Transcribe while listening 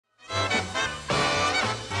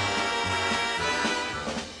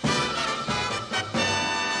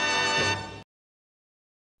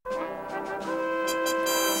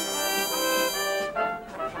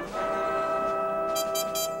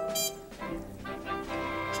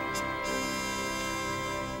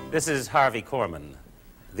This is Harvey Korman,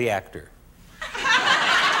 the actor.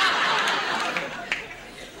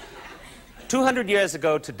 200 years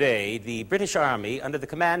ago today, the British Army, under the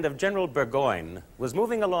command of General Burgoyne, was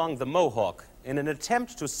moving along the Mohawk in an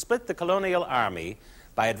attempt to split the colonial army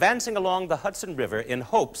by advancing along the Hudson River in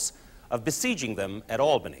hopes of besieging them at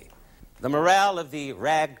Albany. The morale of the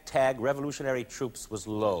ragtag revolutionary troops was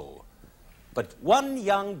low, but one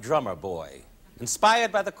young drummer boy,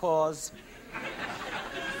 inspired by the cause,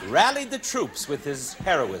 rallied the troops with his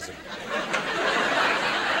heroism.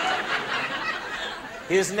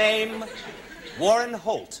 His name, Warren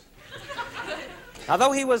Holt. Now,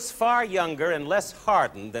 though he was far younger and less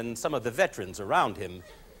hardened than some of the veterans around him,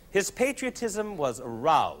 his patriotism was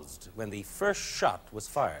aroused when the first shot was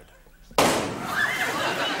fired.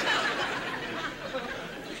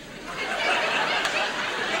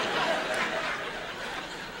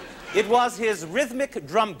 It was his rhythmic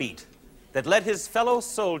drumbeat that led his fellow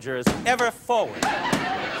soldiers ever forward,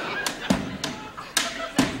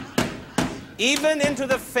 even into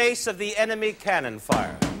the face of the enemy cannon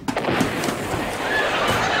fire.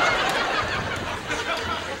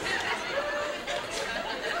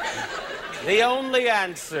 The only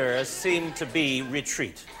answer seemed to be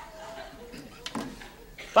retreat.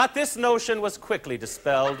 But this notion was quickly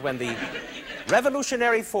dispelled when the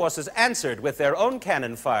revolutionary forces answered with their own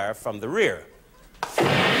cannon fire from the rear.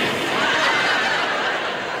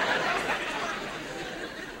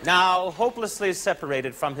 Now, hopelessly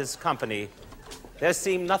separated from his company, there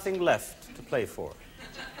seemed nothing left to play for.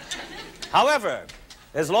 However,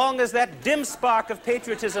 as long as that dim spark of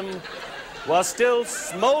patriotism was still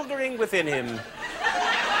smoldering within him,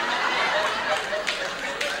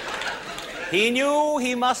 he knew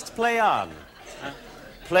he must play on.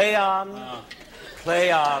 Play on,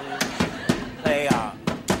 play on, play on.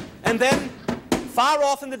 And then, far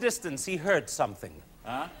off in the distance, he heard something.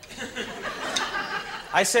 Huh?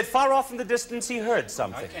 I said far off in the distance he heard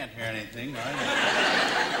something. I can't hear anything.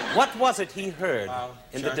 What was it he heard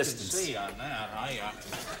in the distance? I can see on that.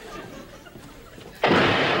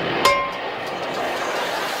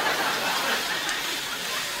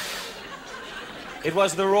 It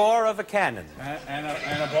was the roar of a cannon. And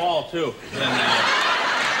a ball, too.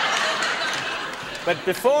 But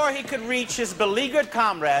before he could reach his beleaguered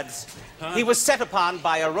comrades, he was set upon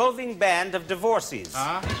by a roving band of divorcees.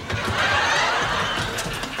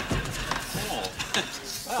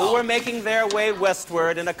 Who were making their way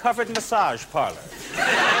westward in a covered massage parlor.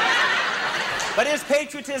 But his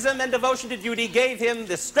patriotism and devotion to duty gave him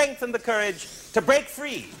the strength and the courage to break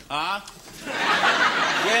free.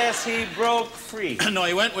 Yes, he broke free. No,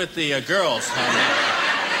 he went with the girls.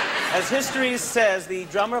 As history says, the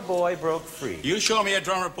drummer boy broke free. You show me a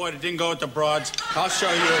drummer boy that didn't go with the broads, I'll show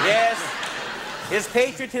you. Yes. His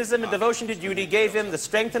patriotism and devotion to duty gave him the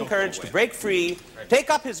strength and courage to break free, take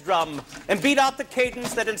up his drum, and beat out the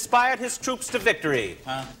cadence that inspired his troops to victory.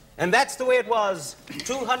 And that's the way it was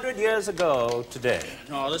 200 years ago today.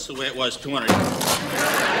 No, this is the way it was 200 years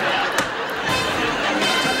ago.